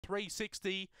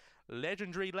360,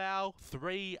 Legendary Lau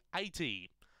 380.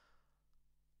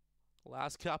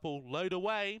 Last couple, load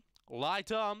away,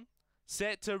 light on,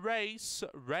 set to race,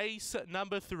 race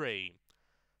number 3.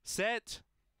 Set.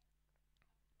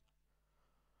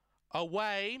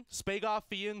 Away, speak off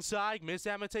the inside, Miss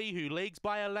Amity, who leads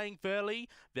by a length early.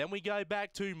 Then we go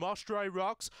back to Mostro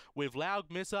Rocks with Loud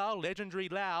Missile, Legendary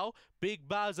Lau, Big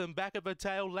Buzz and back of the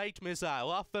tail, Late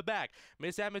Missile. Off the back,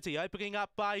 Miss Amity opening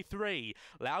up by 3.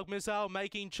 Loud Missile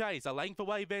making chase. A length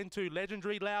away then to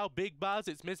Legendary Lau, Big Buzz.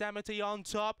 It's Miss Amity on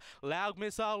top. Loud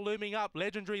Missile looming up,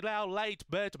 Legendary Lau late,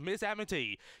 but Miss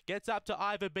Amity gets up to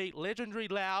either beat Legendary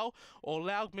Lau or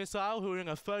Loud Missile, who are in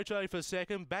a photo for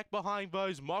second. Back behind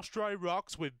those Mostro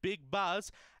Rocks with Big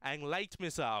Buzz and Late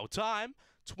Missile. Time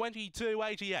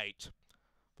 22.88.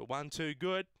 For 1-2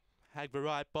 good, had the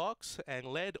right box and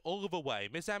led all the way.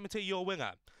 Miss Amity, your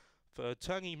winner. For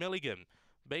Tony Milligan.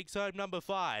 Beaks home number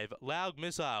 5, Loud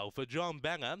Missile for John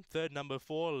Banger. Third number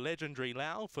 4, Legendary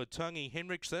Lau for Tony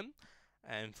Henriksen.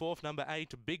 And fourth number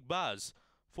 8, Big Buzz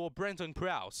for Brenton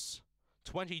Krause.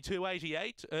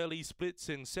 22.88, early splits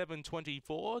in 7.24,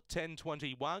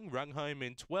 10.21, rung home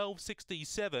in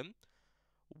 12.67,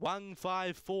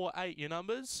 1.548 your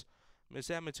numbers. Miss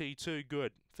Amity too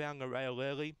good, found the rail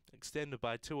early, extended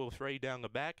by 2 or 3 down the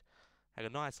back, had a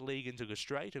nice lead into the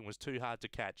straight and was too hard to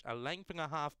catch. A length and a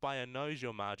half by a nose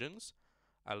your margins,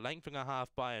 a length and a half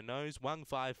by a nose,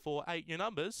 1.548 your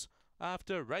numbers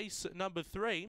after race number 3.